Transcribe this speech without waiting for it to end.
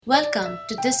Welcome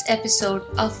to this episode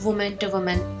of Woman to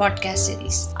Woman podcast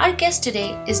series. Our guest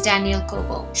today is Danielle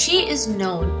Cobo. She is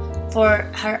known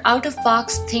for her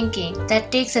out-of-box thinking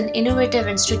that takes an innovative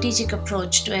and strategic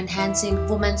approach to enhancing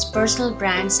women's personal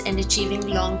brands and achieving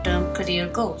long-term career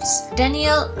goals.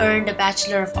 Danielle earned a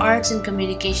Bachelor of Arts in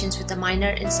Communications with a minor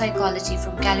in Psychology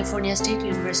from California State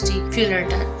University,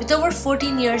 Fullerton. With over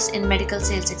 14 years in medical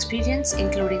sales experience,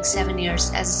 including 7 years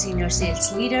as a senior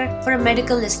sales leader for a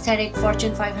medical aesthetic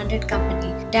Fortune 500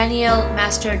 company, Danielle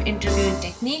mastered interviewing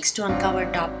techniques to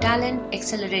uncover top talent,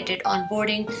 accelerated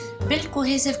onboarding, built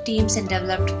cohesive teams, and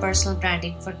developed personal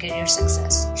branding for career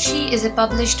success. She is a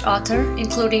published author,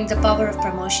 including The Power of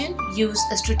Promotion, Use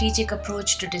a Strategic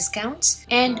Approach to Discounts,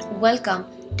 and Welcome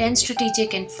 10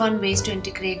 Strategic and Fun Ways to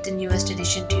Integrate the Newest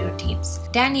Addition to Your Teams.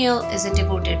 Danielle is a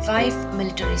devoted wife,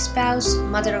 military spouse,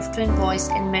 mother of twin boys,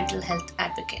 and mental health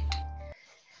advocate.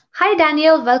 Hi,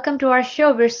 Danielle. Welcome to our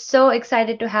show. We're so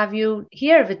excited to have you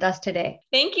here with us today.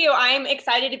 Thank you. I'm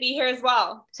excited to be here as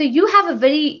well. So you have a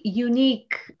very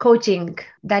unique coaching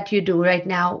that you do right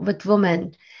now with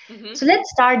women. So let's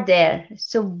start there.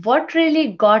 So what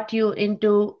really got you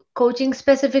into coaching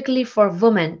specifically for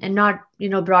women and not,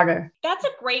 broader? That's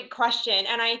a great question.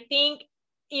 And I think,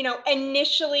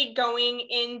 initially going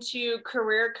into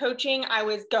career coaching, I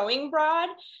was going broad.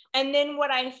 And then what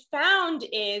I found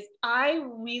is I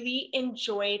really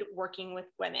enjoyed working with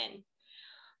women.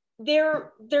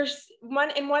 There's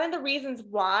one of the reasons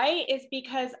why is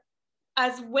because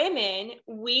as women,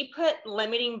 we put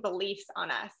limiting beliefs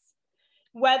on us,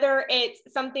 whether it's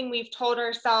something we've told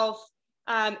ourselves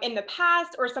in the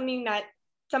past or something that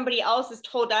somebody else has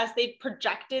told us. They've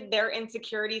projected their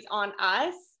insecurities on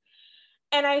us.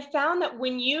 And I found that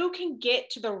when you can get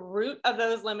to the root of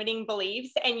those limiting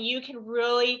beliefs and you can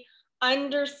really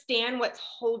understand what's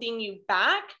holding you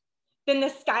back, then the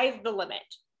sky's the limit.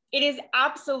 It is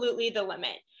absolutely the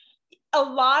limit. A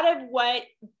lot of what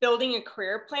building a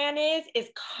career plan is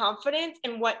confidence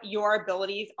in what your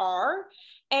abilities are.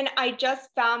 And I just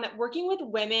found that working with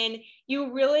women,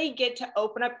 you really get to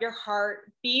open up your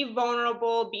heart, be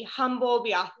vulnerable, be humble,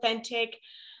 be authentic.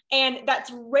 And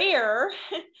that's rare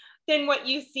than what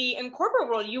you see in corporate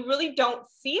world. You really don't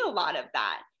see a lot of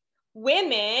that.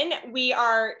 Women,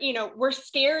 we're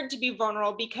scared to be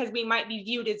vulnerable because we might be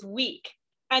viewed as weak.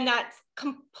 And that's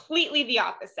completely the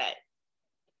opposite.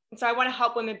 And so I want to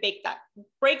help women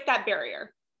break that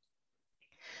barrier.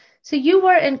 So you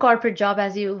were in corporate job,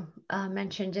 as you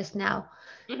mentioned just now.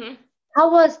 Mm-hmm.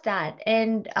 How was that?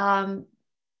 And,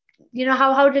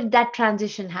 how did that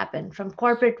transition happen from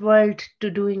corporate world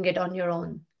to doing it on your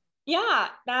own? Yeah.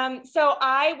 So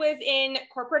I was in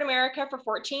corporate America for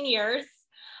 14 years.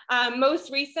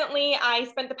 Most recently, I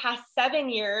spent the past 7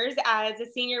 years as a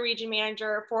senior region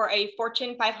manager for a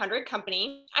Fortune 500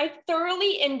 company. I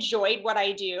thoroughly enjoyed what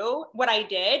I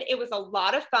did. It was a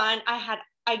lot of fun.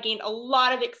 I gained a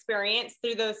lot of experience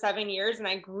through those 7 years and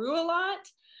I grew a lot.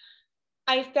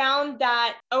 I found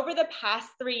that over the past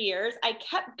 3 years, I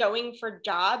kept going for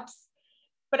jobs,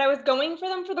 but I was going for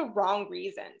them for the wrong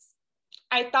reasons.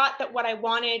 I thought that what I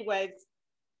wanted was,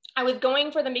 I was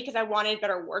going for them because I wanted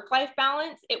better work-life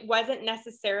balance. It wasn't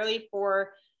necessarily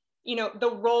for,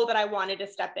 the role that I wanted to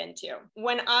step into.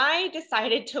 When I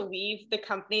decided to leave the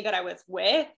company that I was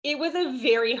with, it was a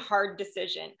very hard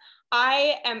decision.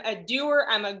 I am a doer,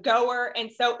 I'm a goer.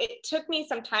 And so it took me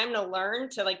some time to learn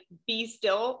to be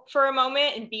still for a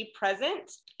moment and be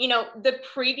present. The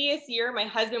previous year, my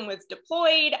husband was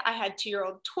deployed. I had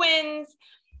 2-year-old twins.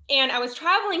 And I was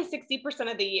traveling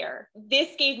 60% of the year. This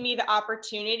gave me the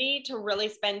opportunity to really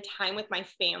spend time with my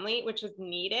family, which was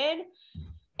needed,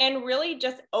 and really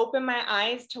just open my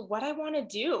eyes to what I want to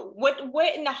do. What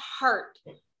in the heart,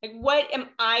 what am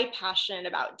I passionate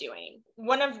about doing?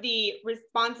 One of the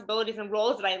responsibilities and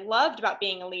roles that I loved about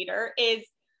being a leader is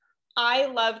I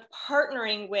loved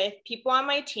partnering with people on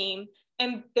my team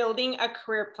and building a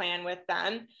career plan with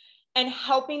them and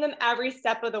helping them every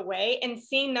step of the way and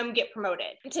seeing them get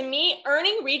promoted. To me,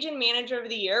 earning Region Manager of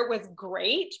the Year was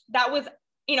great. That was,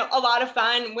 a lot of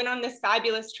fun. Went on this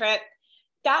fabulous trip.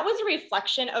 That was a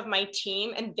reflection of my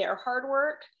team and their hard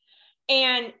work.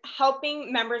 And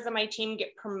helping members of my team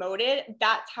get promoted,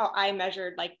 that's how I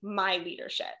measured my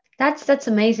leadership. That's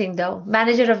amazing though.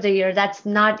 Manager of the Year, that's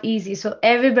not easy. So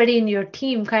everybody in your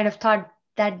team kind of thought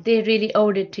that they really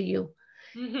owed it to you.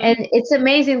 Mm-hmm. And it's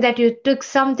amazing that you took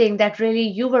something that really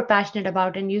you were passionate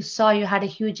about and you saw you had a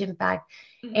huge impact.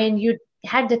 Mm-hmm. And you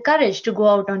had the courage to go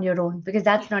out on your own because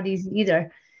that's not easy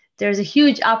either. There's a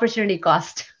huge opportunity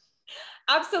cost.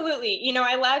 Absolutely.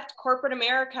 I left corporate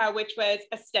America, which was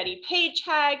a steady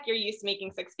paycheck. You're used to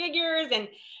making six figures,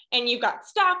 and you've got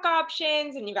stock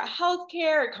options, and you've got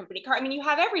healthcare, a company car. I mean, you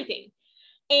have everything.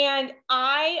 And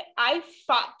I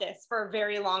fought this for a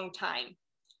very long time.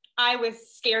 I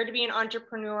was scared to be an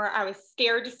entrepreneur. I was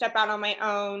scared to step out on my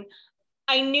own.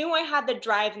 I knew I had the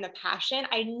drive and the passion.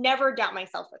 I never doubt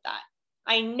myself with that.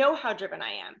 I know how driven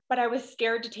I am, but I was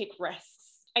scared to take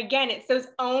risks. Again, it's those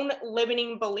own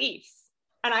limiting beliefs.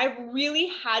 And I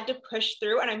really had to push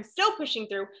through, and I'm still pushing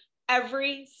through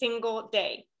every single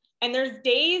day. And there's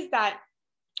days that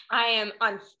I am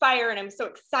on fire and I'm so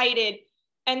excited.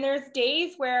 And there's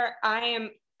days where I'm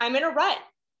in a rut,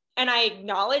 and I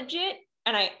acknowledge it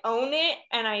and I own it,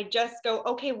 and I just go,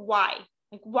 okay, why?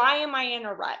 Like, why am I in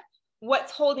a rut?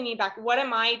 What's holding me back? What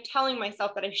am I telling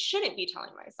myself that I shouldn't be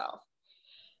telling myself?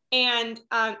 And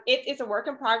it is a work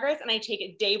in progress, and I take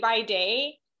it day by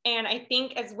day. And I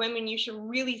think as women, you should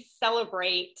really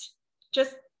celebrate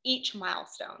just each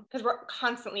milestone, because we're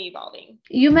constantly evolving.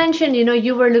 You mentioned,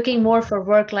 you were looking more for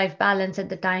work-life balance at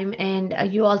the time, and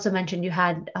you also mentioned you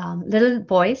had little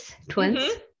boys, twins.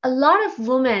 Mm-hmm. A lot of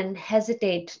women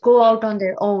hesitate to go out on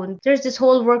their own. There's this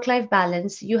whole work-life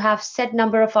balance. You have set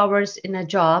number of hours in a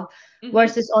job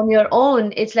versus on your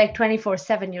own, it's like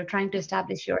 24/7. You're trying to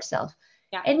establish yourself.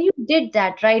 Yeah. And you did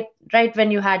that right when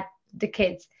you had the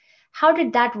kids. How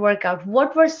did that work out?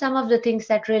 What were some of the things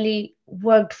that really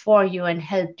worked for you and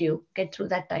helped you get through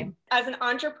that time? As an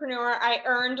entrepreneur,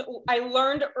 I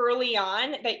learned early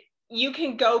on that you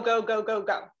can go.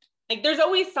 Like, there's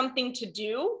always something to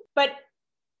do, but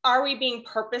are we being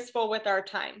purposeful with our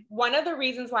time? One of the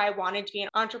reasons why I wanted to be an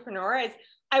entrepreneur is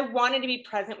I wanted to be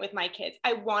present with my kids.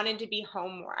 I wanted to be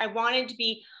home more. I wanted to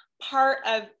be part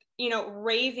of,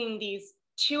 raising these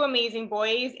two amazing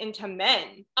boys into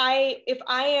men. If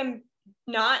I am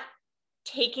not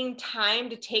taking time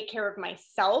to take care of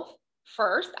myself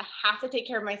first, I have to take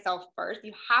care of myself first.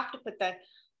 You have to put the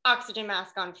oxygen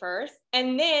mask on first,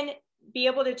 and then be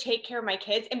able to take care of my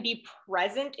kids and be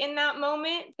present in that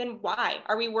moment. Then why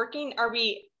are we working? Are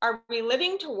we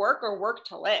living to work or work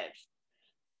to live?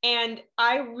 And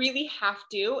I really have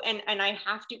to, and I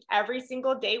have to every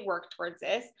single day work towards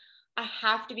this. I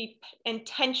have to be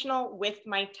intentional with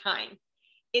my time.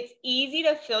 It's easy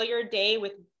to fill your day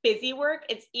with busy work.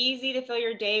 It's easy to fill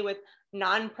your day with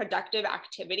non-productive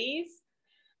activities.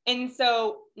 And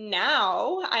so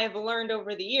now I've learned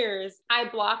over the years, I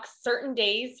block certain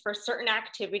days for certain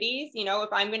activities.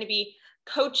 If I'm going to be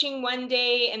coaching one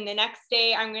day, and the next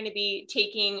day I'm going to be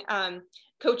taking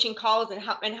coaching calls and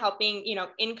helping,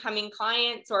 incoming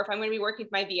clients, or if I'm going to be working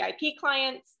with my VIP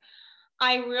clients,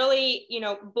 I really,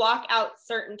 block out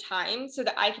certain times so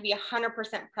that I can be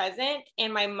 100% present,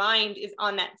 and my mind is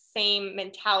on that same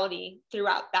mentality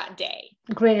throughout that day.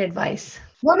 Great advice.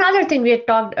 One other thing we had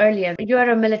talked earlier, you are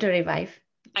a military wife.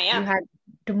 I am. You had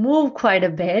to move quite a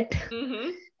bit,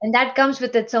 and that comes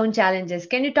with its own challenges.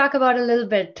 Can you talk about a little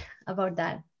bit about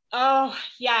that? Oh,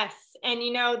 yes. And,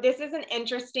 this is an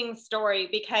interesting story,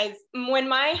 because when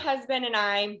my husband and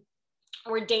I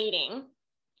were dating,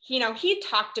 he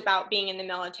talked about being in the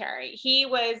military. He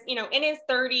was, in his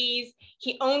 30s.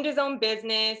 He owned his own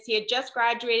business. He had just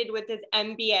graduated with his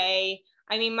MBA.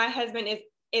 I mean, my husband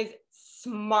is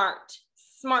smart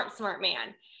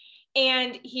man.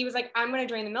 And he was like, I'm going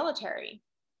to join the military.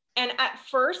 And at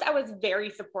first I was very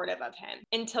supportive of him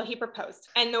until he proposed.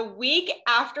 And the week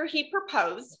after he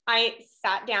proposed, I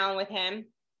sat down with him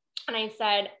and I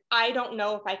said, I don't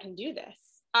know if I can do this.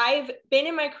 I've been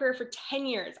in my career for 10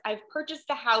 years. I've purchased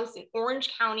a house in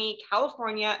Orange County,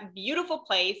 California, beautiful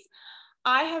place.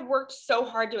 I have worked so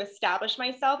hard to establish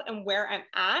myself and where I'm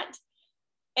at.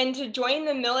 And to join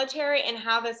the military and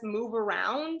have us move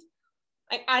around,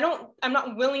 I'm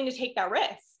not willing to take that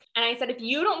risk. And I said, if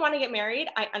you don't want to get married,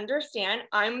 I understand.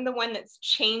 I'm the one that's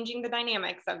changing the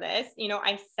dynamics of this.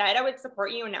 I said I would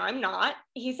support you, and now I'm not.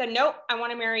 He said, nope, I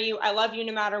want to marry you. I love you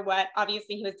no matter what.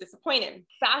 Obviously, he was disappointed.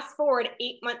 Fast forward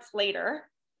 8 months later,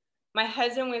 my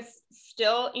husband was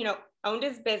still, owned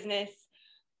his business,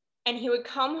 and he would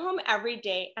come home every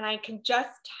day, and I could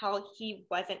just tell he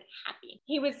wasn't happy.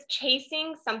 He was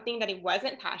chasing something that he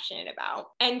wasn't passionate about.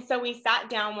 And so we sat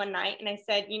down one night, and I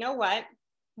said, you know what?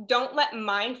 Don't let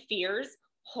my fears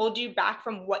hold you back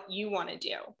from what you want to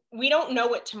do. We don't know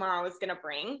what tomorrow is going to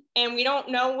bring, and we don't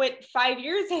know what 5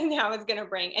 years from now is going to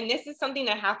bring. And this is something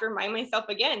that I have to remind myself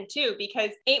again too,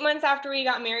 because 8 months after we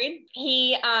got married,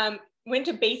 he went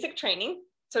to basic training.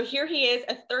 So here he is,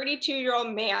 a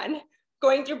 32-year-old man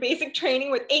going through basic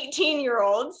training with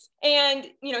 18-year-olds. And,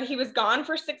 he was gone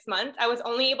for 6 months. I was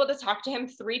only able to talk to him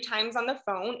 3 times on the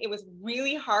phone. It was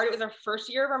really hard. It was our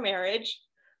first year of our marriage.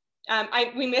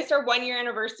 We missed our 1-year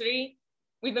anniversary.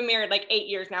 We've been married like 8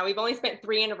 years now. We've only spent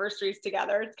 3 anniversaries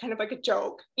together. It's kind of like a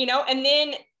joke, and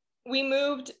then we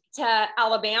moved to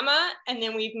Alabama, and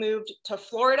then we've moved to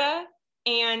Florida.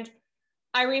 And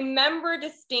I remember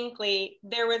distinctly,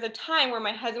 there was a time where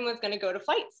my husband was going to go to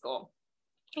flight school.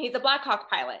 He's a Black Hawk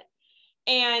pilot,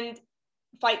 and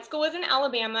flight school was in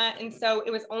Alabama. And so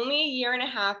it was only a year and a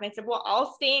half. And I said, well,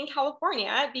 I'll stay in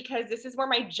California because this is where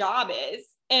my job is.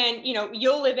 And,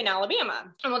 you'll live in Alabama,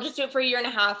 and we'll just do it for a year and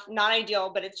a half. Not ideal,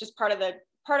 but it's just part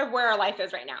of where our life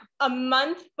is right now. A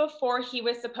month before he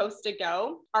was supposed to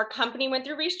go, our company went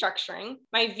through restructuring.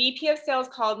 My VP of sales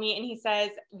called me and he says,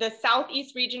 the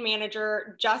Southeast region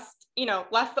manager just,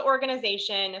 left the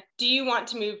organization. Do you want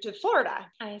to move to Florida?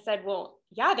 And I said, well,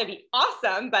 yeah, that'd be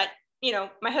awesome. But,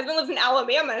 my husband lives in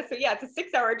Alabama. So yeah, it's a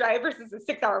 6-hour drive versus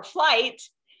a 6-hour flight,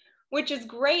 which is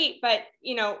great. But,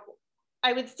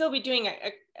 I would still be doing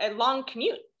a long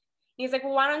commute. He's like,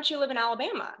 well, why don't you live in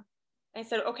Alabama? I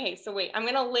said, okay, so wait, I'm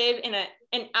going to live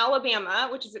in Alabama,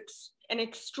 which is an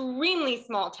extremely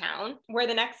small town where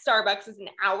the next Starbucks is an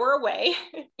hour away.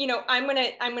 I'm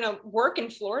going to work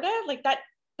in Florida. Like that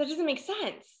doesn't make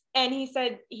sense. And he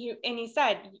said,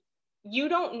 you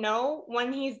don't know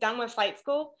when he's done with flight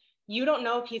school. You don't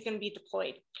know if he's going to be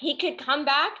deployed. He could come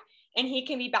back and he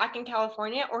can be back in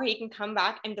California, or he can come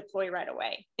back and deploy right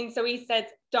away. And so he said,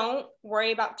 don't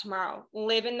worry about tomorrow.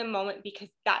 Live in the moment, because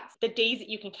that's the days that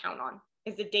you can count on,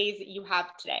 is the days that you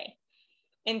have today.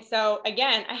 And so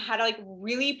again, I had to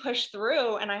really push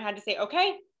through, and I had to say,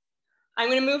 okay, I'm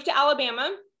going to move to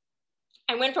Alabama.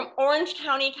 I went from Orange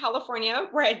County, California,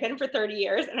 where I'd been for 30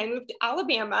 years, and I moved to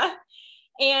Alabama,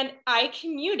 and I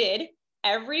commuted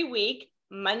every week,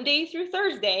 Monday through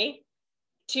Thursday,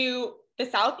 to the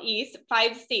Southeast,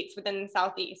 5 states within the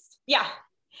Southeast. Yeah,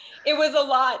 it was a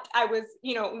lot. I was,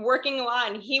 working a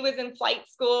lot, and he was in flight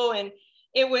school, and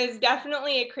it was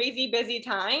definitely a crazy busy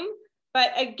time.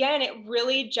 But again, it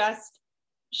really just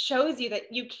shows you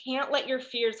that you can't let your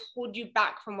fears hold you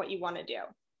back from what you want to do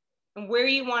and where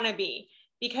you want to be.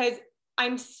 Because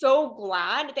I'm so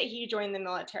glad that he joined the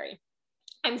military.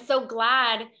 I'm so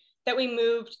glad that we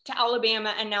moved to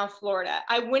Alabama and now Florida.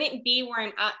 I wouldn't be where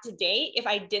I'm at today if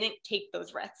I didn't take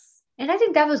those risks. And I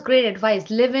think that was great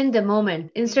advice. Live in the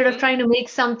moment. Instead of trying to make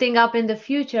something up in the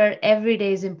future, every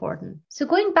day is important. So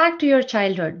going back to your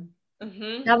childhood,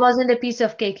 that wasn't a piece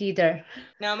of cake either.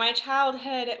 No, my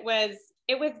childhood was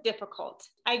difficult.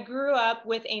 I grew up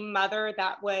with a mother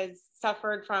that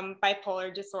suffered from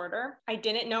bipolar disorder. I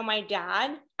didn't know my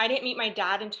dad. I didn't meet my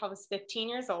dad until I was 15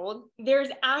 years old. There's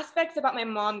aspects about my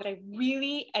mom that I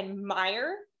really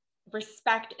admire,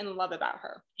 respect, and love about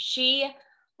her. She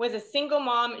was a single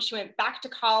mom. She went back to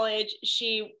college.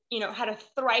 She, had a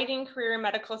thriving career in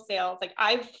medical sales. Like,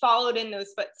 I've followed in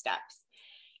those footsteps.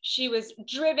 She was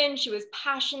driven. She was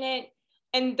passionate.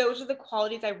 And those are the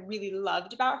qualities I really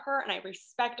loved about her, and I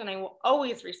respect, and I will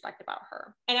always respect about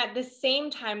her. And at the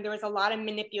same time, there was a lot of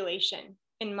manipulation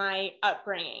in my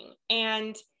upbringing.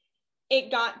 And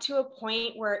it got to a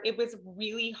point where it was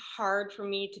really hard for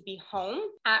me to be home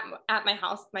at my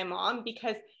house with my mom,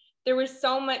 because there was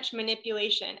so much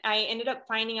manipulation. I ended up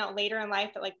finding out later in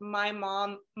life that my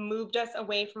mom moved us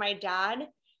away from my dad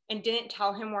and didn't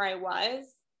tell him where I was.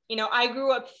 I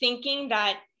grew up thinking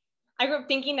that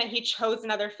he chose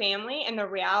another family. And the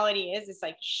reality is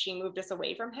she moved us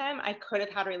away from him. I could have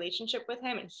had a relationship with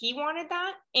him, and he wanted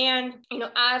that. And,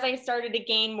 as I started to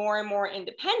gain more and more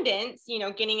independence,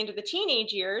 getting into the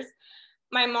teenage years,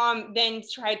 my mom then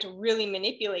tried to really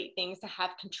manipulate things to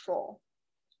have control.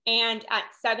 And at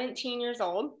 17 years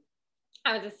old,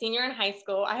 I was a senior in high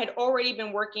school. I had already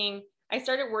been working. I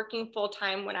started working full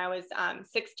time when I was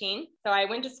 16. So I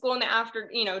went to school in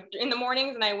the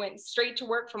mornings, and I went straight to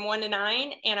work from 1 to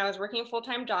 9, and I was working a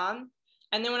full-time job.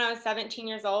 And then when I was 17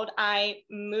 years old, I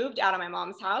moved out of my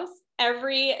mom's house.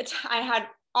 I had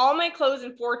all my clothes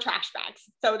in 4 trash bags.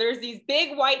 So there's these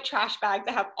big white trash bags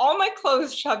that have all my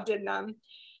clothes shoved in them.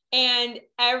 And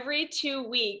every 2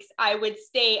 weeks, I would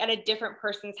stay at a different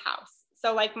person's house.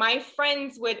 So my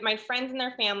friends and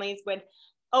their families would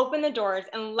open the doors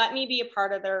and let me be a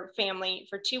part of their family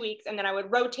for 2 weeks. And then I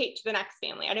would rotate to the next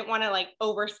family. I didn't want to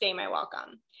overstay my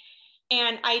welcome.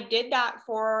 And I did that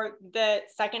for the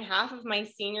second half of my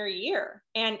senior year.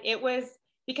 And it was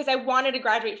because I wanted to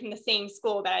graduate from the same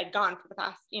school that I'd gone for the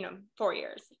past, 4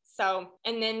 years. So,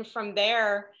 and then from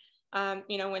there,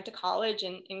 went to college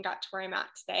and got to where I'm at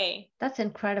today. That's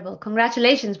incredible.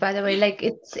 Congratulations, by the way. Like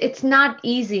it's not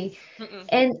easy. Mm-mm.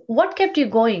 And what kept you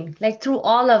going, like through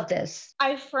all of this?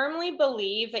 I firmly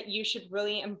believe that you should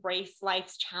really embrace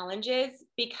life's challenges,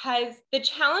 because the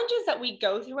challenges that we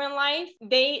go through in life,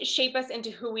 they shape us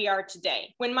into who we are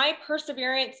today. When my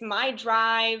perseverance, my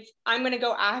drive, I'm going to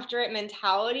go after it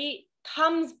mentality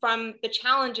comes from the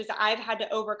challenges that I've had to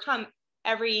overcome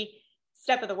every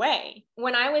step of the way.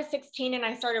 When I was 16 and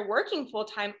I started working full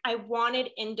time, I wanted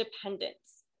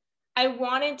independence. I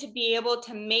wanted to be able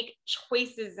to make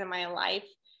choices in my life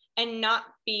and not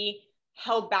be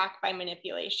held back by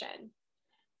manipulation.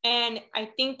 And I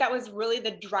think that was really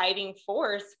the driving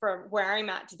force for where I'm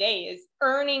at today, is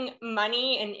earning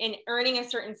money and earning a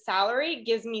certain salary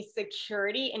gives me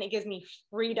security, and it gives me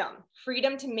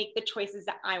freedom to make the choices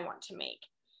that I want to make.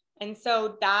 And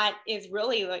so that is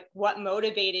really like what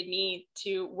motivated me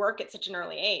to work at such an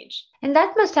early age. And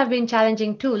that must have been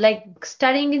challenging too, like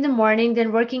studying in the morning,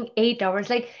 then working 8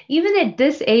 hours. Like even at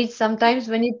this age, sometimes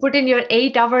when you put in your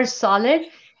 8 hours solid,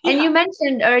 and you Yeah.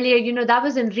 mentioned earlier, that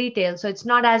was in retail. So it's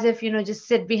not as if, just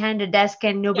sit behind a desk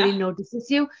and nobody Yeah. notices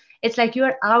you. It's like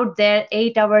you're out there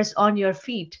 8 hours on your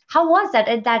feet. How was that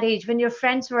at that age when your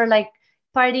friends were like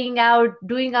partying out,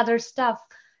 doing other stuff?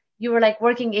 You were like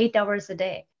working 8 hours a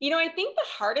day. I think the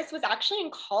hardest was actually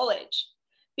in college,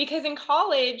 because in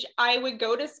college, I would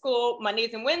go to school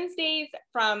Mondays and Wednesdays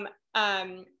from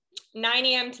 9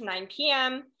 a.m. to 9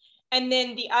 p.m. And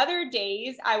then the other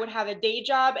days, I would have a day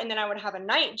job, and then I would have a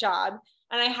night job.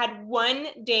 And I had one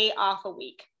day off a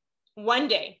week, one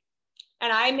day.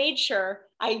 And I made sure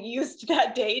I used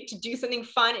that day to do something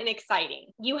fun and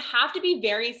exciting. You have to be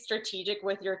very strategic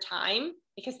with your time,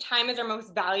 because time is our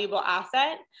most valuable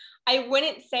asset. I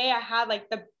wouldn't say I had like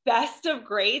the best of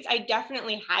grades. I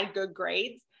definitely had good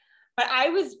grades, but I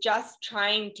was just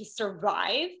trying to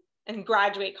survive and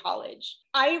graduate college.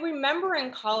 I remember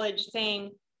in college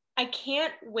saying, I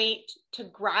can't wait to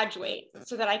graduate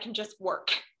so that I can just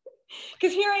work.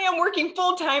 Because here I am working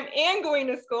full time and going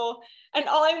to school, and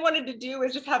all I wanted to do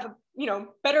was just have a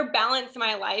better balance in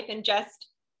my life and just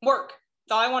work.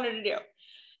 That's all I wanted to do.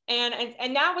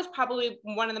 And that was probably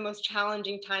one of the most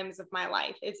challenging times of my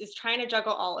life, is trying to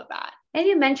juggle all of that. And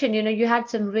you mentioned, you had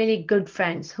some really good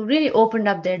friends who really opened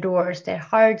up their doors, their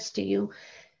hearts to you.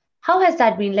 How has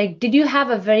that been? Like, did you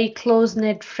have a very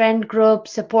close-knit friend group,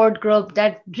 support group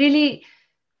that really,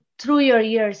 through your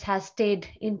years, has stayed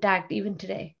intact even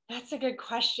today? That's a good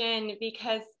question,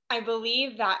 because I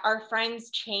believe that our friends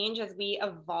change as we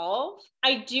evolve.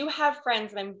 I do have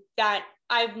friends that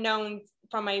I've known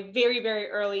from my very, very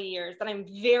early years that I'm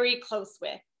very close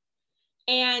with.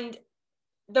 And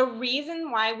the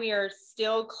reason why we are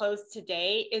still close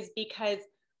today is because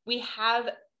we have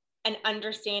an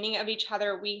understanding of each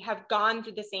other. We have gone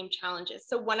through the same challenges.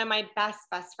 So one of my best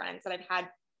friends that I've had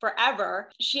forever,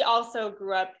 she also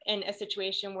grew up in a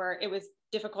situation where it was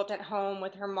difficult at home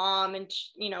with her mom, and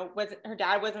her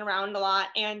dad wasn't around a lot.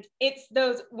 And it's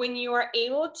those, when you are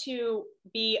able to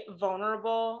be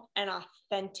vulnerable and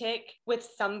authentic with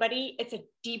somebody, it's a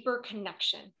deeper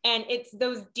connection. And it's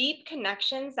those deep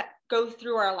connections that go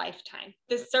through our lifetime.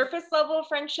 The surface level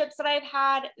friendships that I've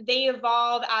had, they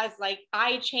evolve as like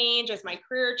I change, as my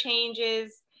career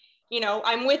changes.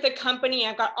 I'm with a company,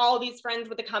 I've got all these friends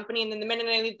with the company, and then the minute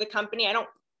I leave the company, I don't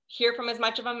hear from as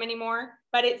much of them anymore.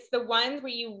 But it's the ones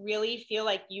where you really feel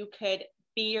like you could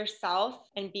be yourself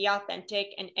and be authentic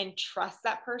and trust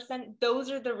that person. Those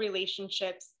are the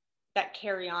relationships that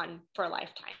carry on for a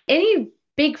lifetime. Any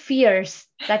big fears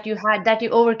that you had that you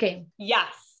overcame?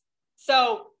 Yes.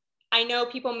 So I know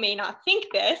people may not think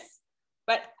this,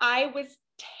 but I was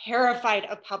terrified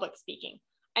of public speaking.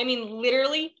 I mean,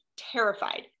 literally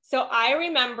terrified. So I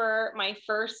remember my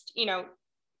first,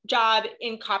 job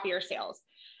in copier sales.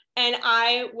 And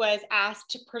I was asked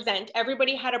to present.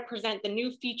 Everybody had to present the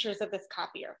new features of this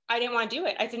copier. I didn't want to do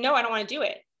it. I said, no, I don't want to do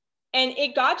it. And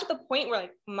it got to the point where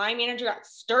like my manager got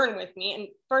stern with me. And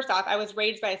first off, I was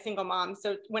raised by a single mom.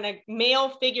 So when a male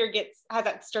figure has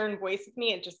that stern voice with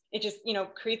me, it just,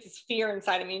 creates this fear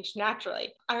inside of me just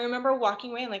naturally. I remember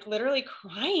walking away and like literally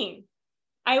crying.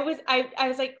 I was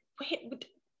like, wait,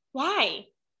 why?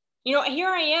 Here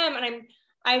I am, and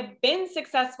I've been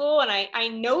successful, and I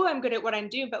know I'm good at what I'm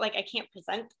doing, but like I can't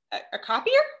present a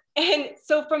copier. And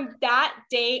so from that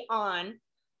day on,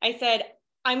 I said,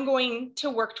 I'm going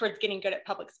to work towards getting good at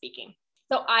public speaking.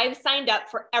 So I've signed up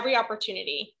for every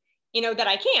opportunity, that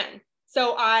I can.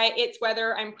 So it's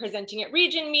whether I'm presenting at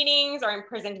region meetings or I'm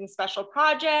presenting special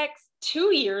projects.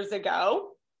 2 years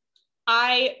ago,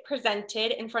 I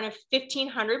presented in front of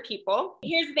 1,500 people.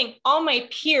 Here's the thing, all my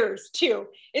peers too.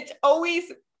 It's always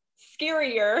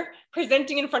scarier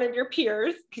presenting in front of your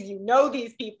peers because you know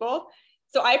these people.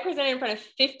 So I presented in front of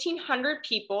 1,500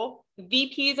 people,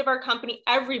 VPs of our company,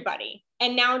 everybody.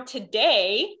 And now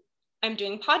today I'm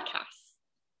doing podcasts.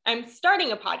 I'm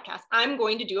starting a podcast. I'm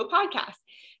going to do a podcast.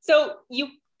 So you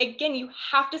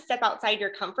have to step outside your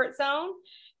comfort zone.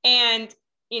 And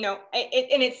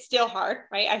and it's still hard,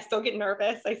 right? I still get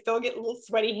nervous. I still get little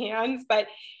sweaty hands, but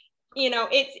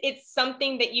it's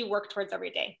something that you work towards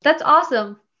every day. That's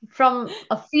awesome. From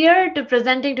a fear to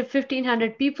presenting to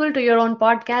 1,500 people to your own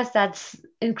podcast, that's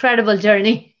incredible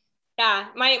journey. Yeah,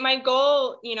 my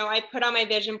goal, I put on my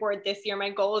vision board this year, my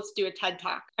goal is to do a TED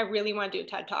Talk. I really want to do a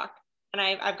TED Talk. And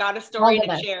I've got a story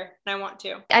to share, and I want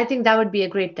to. I think that would be a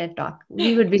great TED Talk.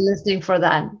 We would be listening for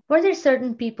that. Were there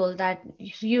certain people that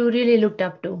you really looked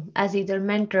up to as either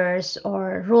mentors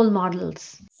or role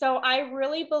models? So I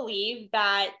really believe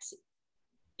that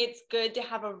it's good to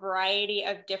have a variety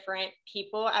of different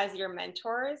people as your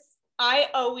mentors. I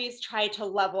always try to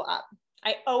level up.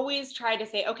 I always try to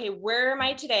say, okay, where am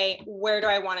I today? Where do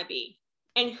I want to be?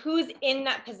 And who's in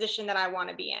that position that I want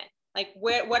to be in? Like,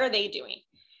 what are they doing?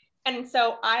 And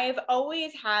so I've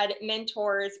always had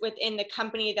mentors within the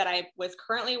company that I was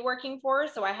currently working for.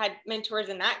 So I had mentors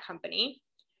in that company.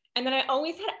 And then I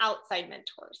always had outside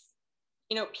mentors,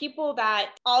 people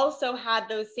that also had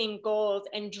those same goals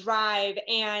and drive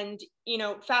and,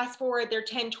 fast forward, they're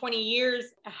 10, 20 years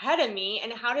ahead of me.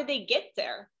 And how did they get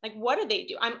there? Like, what did they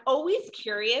do? I'm always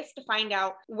curious to find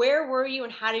out, where were you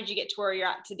and how did you get to where you're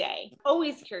at today?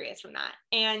 Always curious from that.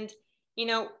 And,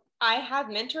 I have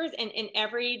mentors in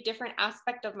every different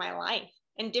aspect of my life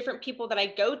and different people that I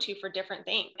go to for different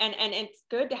things. And it's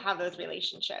good to have those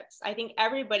relationships. I think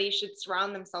everybody should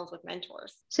surround themselves with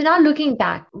mentors. So now looking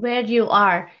back where you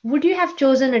are, would you have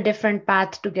chosen a different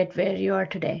path to get where you are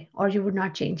today, or you would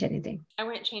not change anything? I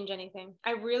wouldn't change anything.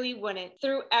 I really wouldn't.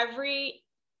 Through every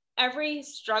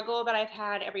struggle that I've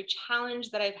had, every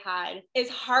challenge that I've had, as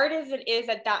hard as it is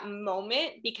at that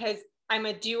moment, because I'm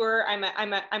a doer,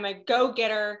 I'm a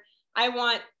go-getter. I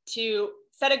want to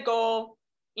set a goal,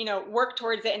 work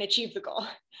towards it and achieve the goal.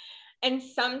 And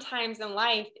sometimes in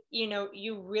life,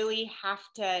 you really have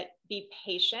to be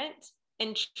patient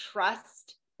and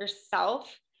trust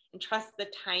yourself and trust the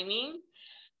timing.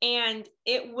 And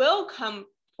it will come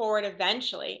forward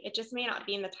eventually. It just may not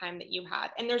be in the time that you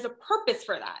had. And there's a purpose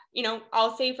for that.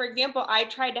 I'll say, for example, I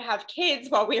tried to have kids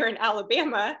while we were in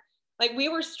Alabama. Like, we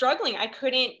were struggling. I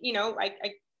couldn't, I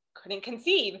couldn't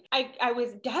conceive. I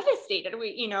was devastated,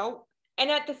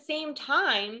 and at the same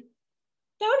time,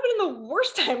 that would have been the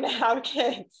worst time to have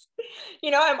kids.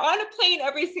 I'm on a plane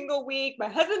every single week. My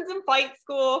husband's in flight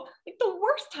school, like the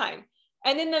worst time.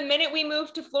 And then the minute we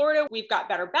moved to Florida, we've got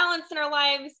better balance in our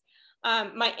lives.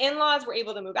 My in-laws were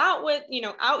able to move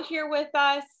out here with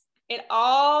us. It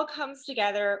all comes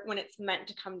together when it's meant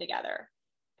to come together.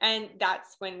 And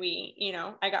that's when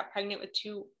I got pregnant with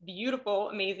two beautiful,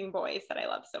 amazing boys that I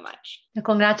love so much.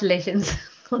 Congratulations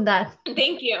on that.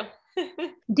 Thank you.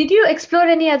 Did you explore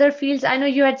any other fields? I know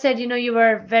you had said, you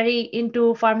were very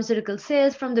into pharmaceutical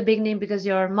sales from the beginning because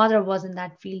your mother was in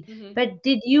that field. Mm-hmm. But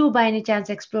did you by any chance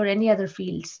explore any other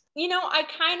fields? I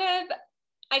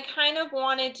kind of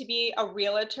wanted to be a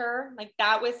realtor. Like,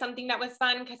 that was something that was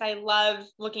fun because I love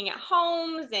looking at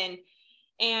homes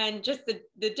and just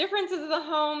the differences of the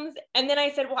homes. And then I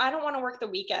said, well, I don't want to work the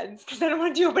weekends because I don't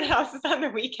want to do open houses on the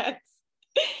weekends.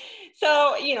 So,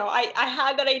 I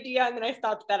had that idea and then I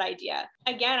stopped that idea.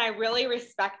 Again, I really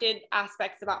respected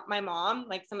aspects about my mom,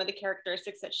 like some of the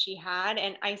characteristics that she had.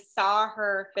 And I saw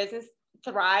her business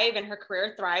thrive and her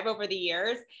career thrive over the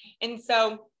years. And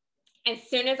so as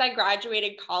soon as I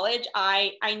graduated college,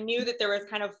 I knew that there was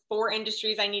kind of 4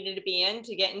 industries I needed to be in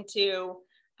to get into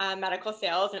medical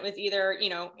sales. And it was either,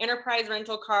 enterprise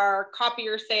rental car,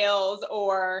 copier sales,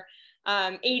 or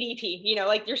ADP,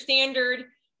 like your standard,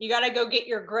 you got to go get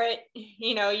your grit,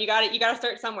 you got to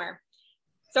start somewhere.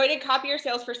 So I did copier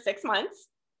sales for 6 months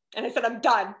and I said, I'm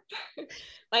done.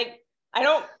 Like, I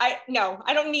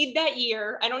don't need that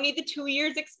year. I don't need the 2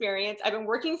 years experience. I've been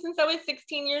working since I was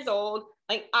 16 years old.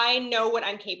 Like, I know what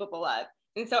I'm capable of.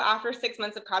 And so after 6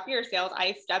 months of copier sales,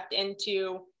 I stepped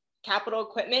into capital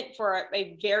equipment for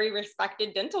a very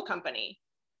respected dental company.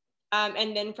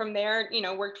 And then from there,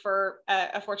 worked for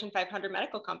a Fortune 500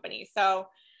 medical company. So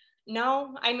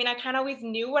no, I kind of always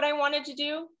knew what I wanted to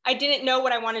do. I didn't know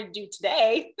what I wanted to do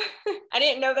today. I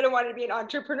didn't know that I wanted to be an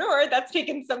entrepreneur. That's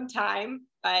taken some time,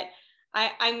 but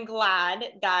I'm glad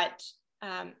that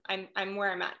I'm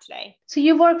where I'm at today. So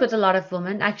you work with a lot of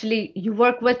women. Actually, you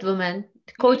work with women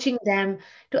Mhm. coaching them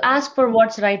to ask for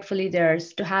what's rightfully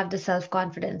theirs, to have the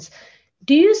self-confidence.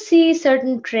 Do you see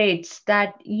certain traits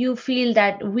that you feel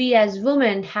that we as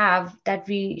women have that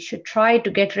we should try to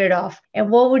get rid of?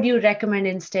 And what would you recommend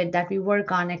instead that we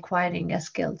work on acquiring as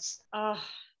skills? Oh,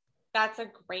 that's a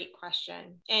great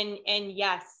question. And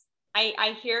yes,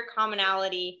 I hear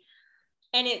commonality,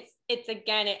 and it's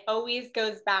again, it always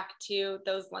goes back to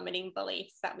those limiting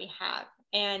beliefs that we have.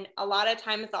 And a lot of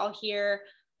times I'll hear,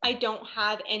 I don't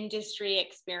have industry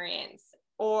experience,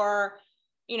 or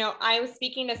I was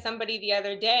speaking to somebody the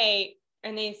other day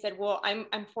and they said, well, I'm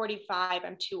 45,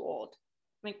 I'm too old.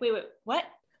 I'm like, wait, what?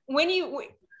 When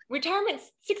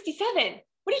retirement's 67.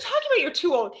 What are you talking about? You're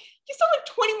too old. You still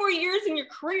have 20 more years in your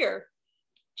career.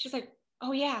 She's like,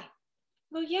 oh yeah.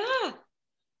 Well, yeah.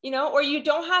 Or you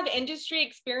don't have industry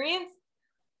experience.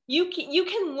 You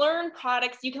can learn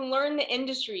products, you can learn the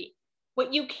industry.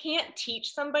 What you can't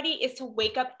teach somebody is to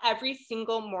wake up every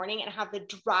single morning and have the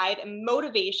drive and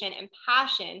motivation and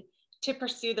passion to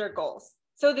pursue their goals.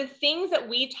 So the things that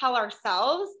we tell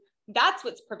ourselves, that's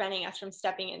what's preventing us from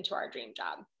stepping into our dream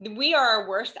job. We are our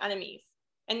worst enemies.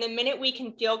 And the minute we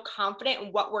can feel confident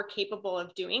in what we're capable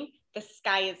of doing, the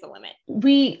sky is the limit.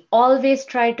 We always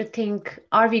try to think,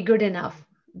 are we good enough?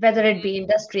 Whether it Mm-hmm. be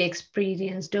industry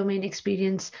experience, domain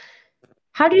experience.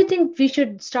 How do you think we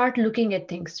should start looking at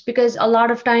things? Because a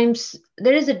lot of times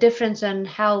there is a difference on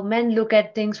how men look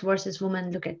at things versus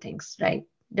women look at things, right?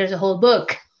 There's a whole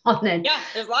book on it, Yeah,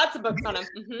 there's lots of books on them.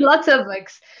 Mm-hmm. lots of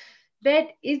books. But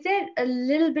is there a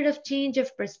little bit of change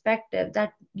of perspective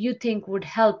that you think would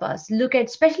help us look at,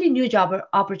 especially new job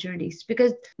opportunities?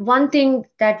 Because one thing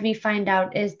that we find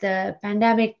out is the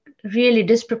pandemic really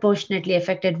disproportionately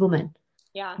affected women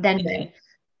Yeah, than it men. did.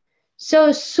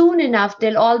 So soon enough,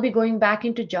 they'll all be going back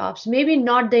into jobs. Maybe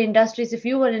not the industries. If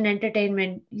you were in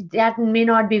entertainment, that may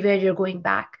not be where you're going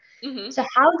back. Mm-hmm. So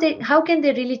how can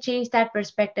they really change that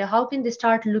perspective? How can they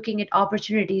start looking at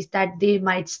opportunities that they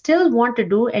might still want to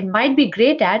do and might be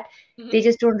great at? Mm-hmm. They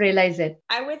just don't realize it.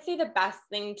 I would say the best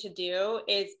thing to do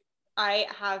is I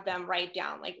have them write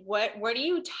down, like, what are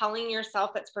you telling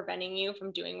yourself that's preventing you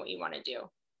from doing what you want to do?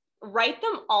 Write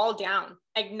them all down,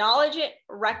 acknowledge it,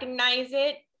 recognize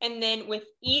it. And then with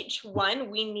each one,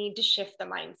 we need to shift the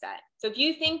mindset. So if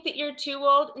you think that you're too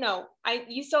old, no,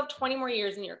 you still have 20 more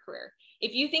years in your career.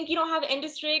 If you think you don't have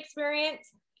industry experience,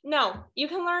 no, you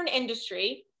can learn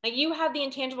industry. Like, you have the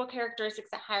intangible characteristics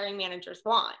that hiring managers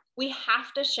want. We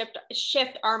have to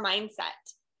shift our mindset,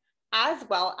 as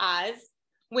well as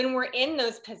when we're in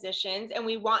those positions and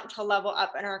we want to level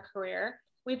up in our career,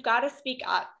 we've got to speak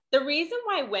up. The reason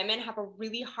why women have a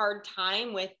really hard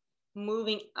time with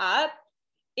moving up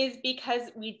is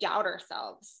because we doubt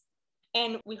ourselves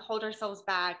and we hold ourselves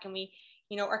back, and we,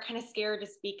 are kind of scared to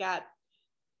speak up.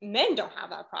 Men don't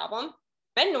have that problem.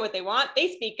 Men know what they want.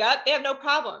 They speak up. They have no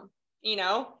problem,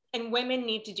 and women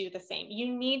need to do the same. You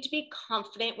need to be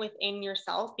confident within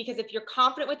yourself, because if you're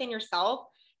confident within yourself,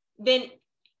 then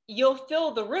you'll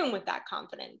fill the room with that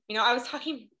confidence. I was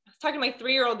talking to my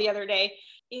 3-year-old the other day.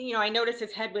 I noticed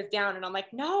his head was down, and I'm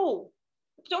like, no,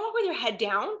 don't walk with your head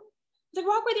down. He's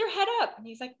like, walk with your head up. And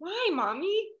he's like, why,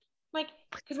 mommy? I'm like,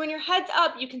 because when your head's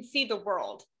up, you can see the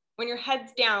world. When your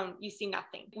head's down, you see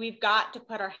nothing. We've got to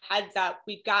put our heads up.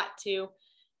 We've got to,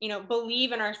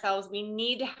 believe in ourselves. We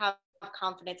need to have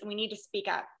confidence, and we need to speak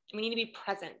up. And we need to be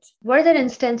present. Were there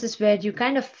instances where you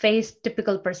kind of faced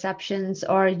typical perceptions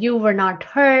or you were not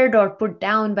heard or put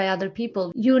down by other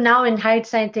people? You now, in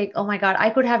hindsight, think, oh my God, I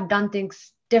could have done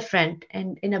things different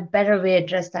and in a better way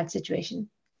address that situation?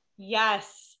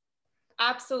 Yes,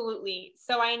 absolutely.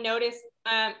 So I noticed,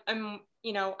 I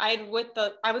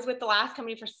was with the last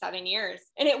company for 7 years,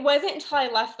 and it wasn't until I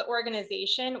left the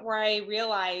organization where I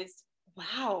realized,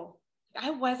 wow,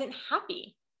 I wasn't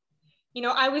happy.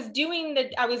 I was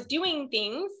doing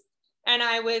things, and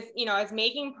I was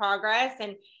making progress,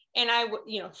 and I,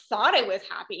 thought I was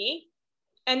happy.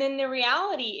 And then the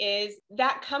reality is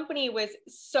that company was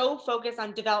so focused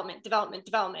on development, development,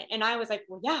 development. And I was like,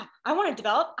 well, yeah, I want to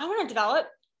develop. I want to develop.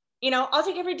 I'll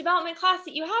take every development class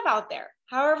that you have out there.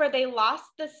 However, they lost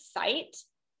the sight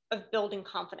of building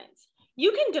confidence.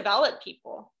 You can develop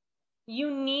people. You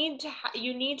need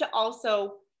to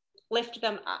also lift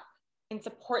them up and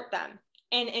support them,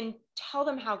 and tell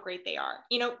them how great they are.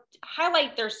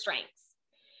 Highlight their strengths.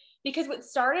 Because what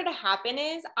started to happen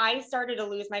is I started to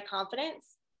lose my confidence.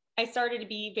 I started to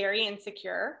be very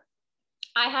insecure.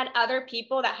 I had other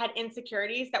people that had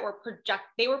insecurities that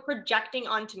they were projecting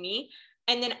onto me,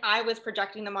 and then I was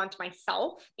projecting them onto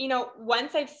myself.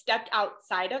 Once I've stepped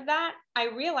outside of that, I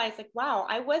realized, like, wow,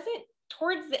 I wasn't,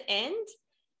 towards the end,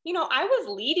 I was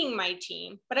leading my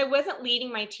team, but I wasn't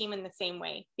leading my team in the same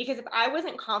way, because if I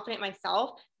wasn't confident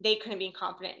myself, they couldn't be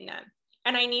confident in them.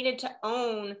 And I needed to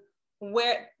own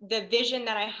where the vision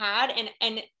that I had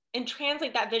and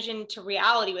translate that vision to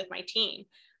reality with my team.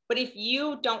 But if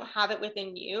you don't have it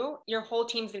within you, your whole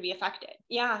team's going to be affected.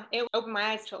 Yeah, it opened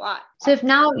my eyes to a lot. So if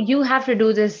now you have to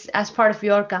do this as part of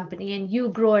your company and you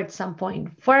grow at some point,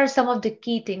 what are some of the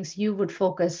key things you would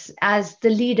focus as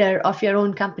the leader of your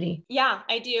own company? Yeah,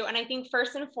 I do. And I think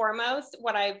first and foremost,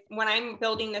 when I'm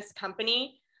building this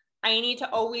company, I need to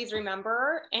always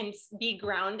remember and be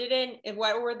grounded in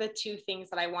what were the two things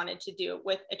that I wanted to do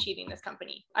with achieving this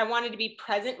company. I wanted to be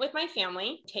present with my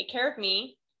family, take care of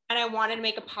me, and I wanted to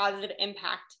make a positive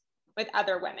impact with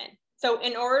other women. So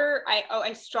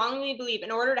I strongly believe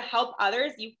in order to help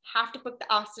others, you have to put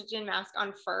the oxygen mask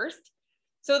on first.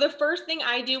 So the first thing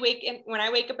I do when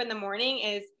I wake up in the morning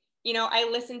is, I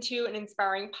listen to an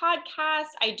inspiring podcast.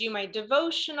 I do my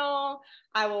devotional.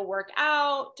 I will work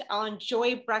out. I'll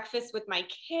enjoy breakfast with my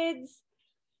kids.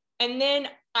 And then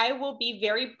I will be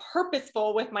very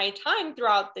purposeful with my time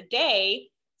throughout the day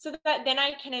so that then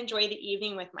I can enjoy the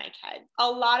evening with my kids. A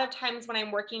lot of times when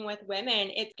I'm working with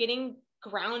women, it's getting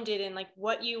grounded in like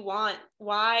what you want.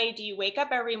 Why do you wake up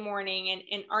every morning,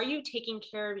 and are you taking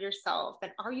care of yourself,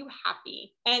 and are you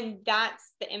happy? And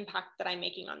that's the impact that I'm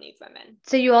making on these women.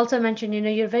 So you also mentioned,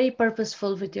 you're very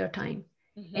purposeful with your time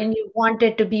and you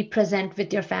wanted to be present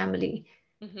with your family.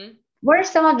 What are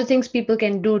some of the things people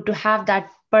can do to have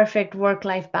that perfect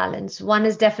work-life balance? One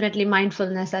is definitely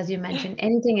mindfulness, as you mentioned.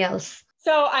 Anything else?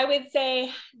 So I would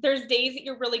say there's days that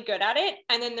you're really good at it,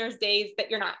 and then there's days that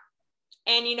you're not.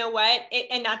 And you know what?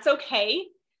 And that's okay.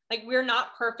 Like, we're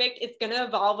not perfect. It's going to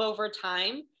evolve over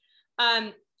time.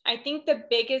 I think the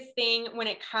biggest thing when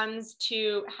it comes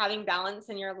to having balance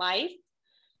in your life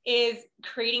is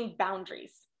creating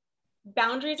boundaries.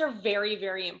 Boundaries are very,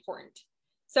 very important.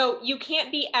 So you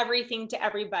can't be everything to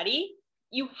everybody.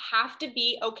 You have to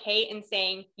be okay in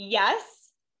saying yes,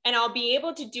 and I'll be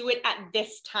able to do it at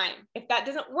this time. If that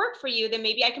doesn't work for you, then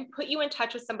maybe I can put you in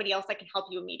touch with somebody else that can help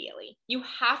you immediately. You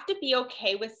have to be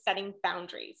okay with setting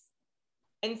boundaries.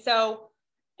 And so,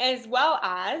 as well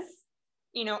as,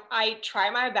 I try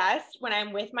my best when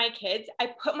I'm with my kids,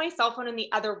 I put my cell phone in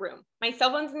the other room. My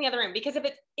cell phone's in the other room, because if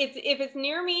it's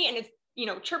near me and it's,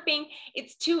 chirping,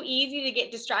 it's too easy to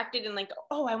get distracted and like,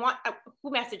 oh,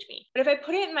 who messaged me? But if I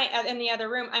put it in the other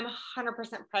room, I'm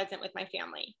 100% present with my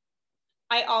family.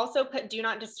 I also put do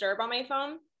not disturb on my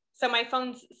phone. So my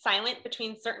phone's silent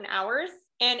between certain hours.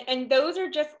 And those are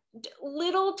just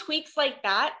little tweaks like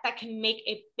that can make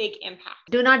a big impact.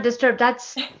 Do not disturb.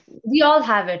 We all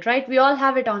have it, right? We all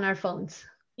have it on our phones.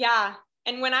 Yeah.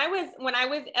 And when I was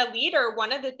a leader,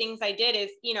 one of the things I did is,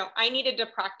 I needed to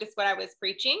practice what I was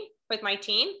preaching with my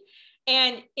team.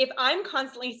 And if I'm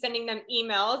constantly sending them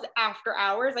emails after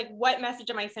hours, like, what message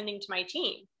am I sending to my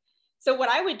team? So what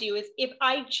I would do is, if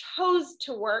I chose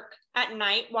to work at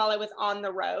night while I was on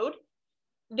the road,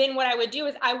 then what I would do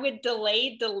is I would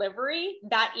delay delivery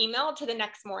that email to the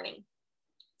next morning.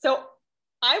 So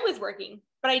I was working,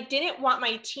 but I didn't want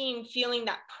my team feeling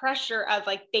that pressure of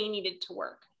like they needed to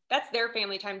work. That's their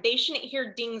family time. They shouldn't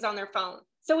hear dings on their phone.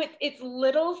 So it's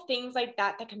little things like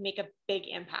that can make a big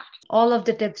impact. All of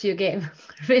the tips you gave,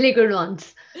 really good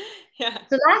ones. Yeah.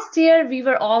 So last year we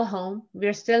were all home.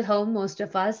 We're still home, most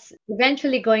of us.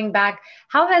 Eventually going back.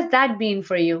 How has that been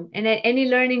for you? And any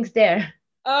learnings there?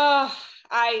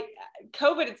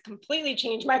 COVID has completely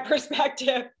changed my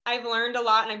perspective. I've learned a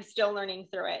lot and I'm still learning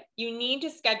through it. You need to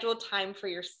schedule time for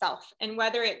yourself. And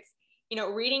whether it's,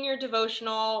 reading your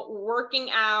devotional, working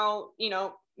out,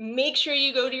 make sure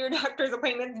you go to your doctor's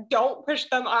appointments, don't push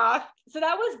them off. So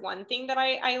that was one thing that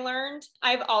I learned.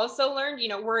 I've also learned,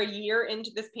 we're a year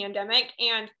into this pandemic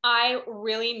and I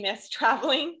really miss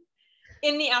traveling.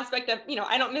 In the aspect of,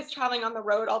 I don't miss traveling on the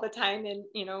road all the time and,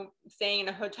 staying in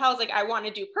a hotel. Like, I want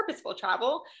to do purposeful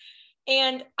travel,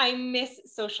 and I miss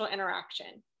social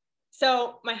interaction.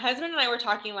 So my husband and I were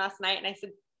talking last night and I said,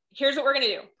 here's what we're going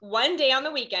to do. One day on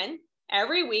the weekend,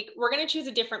 every week, we're going to choose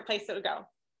a different place to go.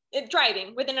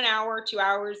 Driving within an hour, 2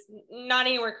 hours, not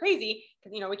anywhere crazy,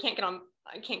 because,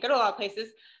 I can't go to a lot of places.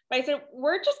 But I said,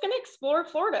 we're just going to explore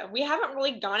Florida. We haven't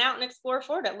really gone out and explored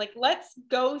Florida. Like, let's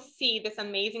go see this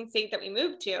amazing state that we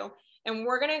moved to. And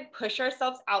we're going to push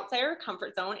ourselves outside our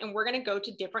comfort zone. And we're going to go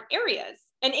to different areas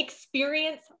and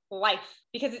experience life,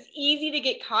 because it's easy to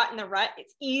get caught in the rut.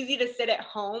 It's easy to sit at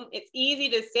home. It's easy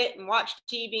to sit and watch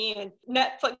TV and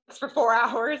Netflix for 4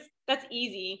 hours. That's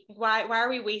easy. Why are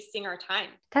we wasting our time?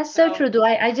 That's so true, though.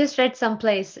 I just read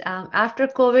someplace after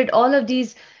COVID, all of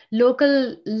these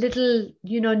local little,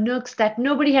 nooks that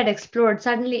nobody had explored.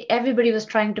 Suddenly everybody was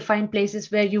trying to find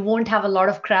places where you won't have a lot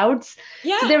of crowds.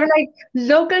 So they Yeah, were like,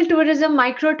 local tourism,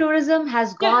 micro tourism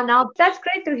has yeah, gone up. That's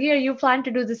great to hear. You plan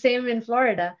to do the same in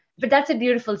Florida. But that's a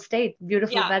beautiful state,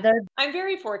 beautiful yeah. weather. I'm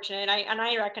very fortunate.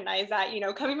 I recognize that,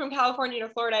 coming from California to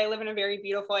Florida, I live in a very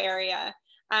beautiful area.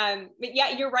 But yeah,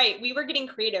 you're right. We were getting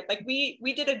creative. Like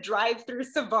we did a drive-through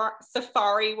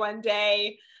safari one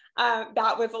day.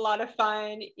 That was a lot of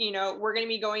fun. We're going to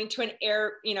be going to an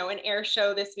air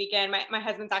show this weekend. My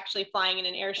husband's actually flying in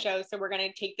an air show, so we're going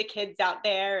to take the kids out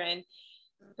there, and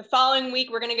the following week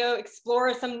we're going to go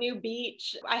explore some new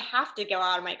beach. I have to go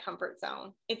out of my comfort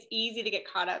zone. It's easy to get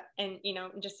caught up and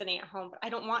just sitting at home, but I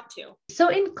don't want to. So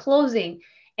in closing,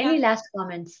 any Yeah. last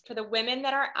comments? For the women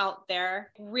that are out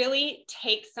there, really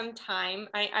take some time.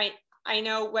 I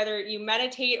know whether you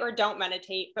meditate or don't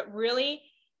meditate, but really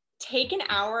take an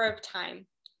hour of time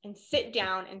and sit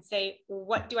down and say,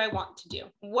 what do I want to do?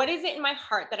 What is it in my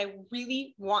heart that I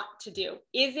really want to do?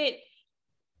 Is it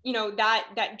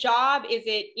that job? Is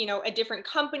it a different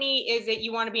company? Is it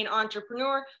you want to be an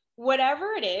entrepreneur?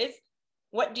 Whatever it is,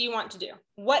 what do you want to do?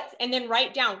 And then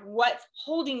write down what's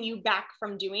holding you back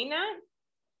from doing that,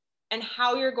 and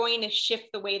how you're going to shift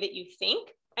the way that you think,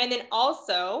 and then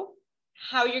also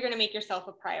how you're going to make yourself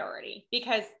a priority.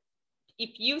 Because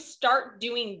if you start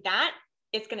doing that,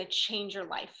 it's going to change your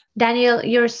life. Danielle,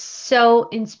 you're so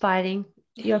inspiring.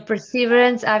 Your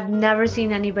perseverance, I've never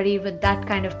seen anybody with that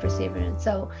kind of perseverance.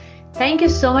 So thank you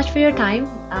so much for your time.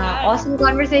 Yes. Awesome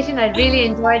conversation. I really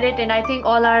enjoyed it. And I think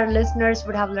all our listeners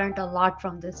would have learned a lot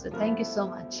from this. So thank you so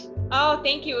much. Oh,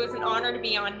 thank you. It was an honor to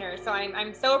be on here. So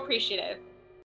I'm so appreciative.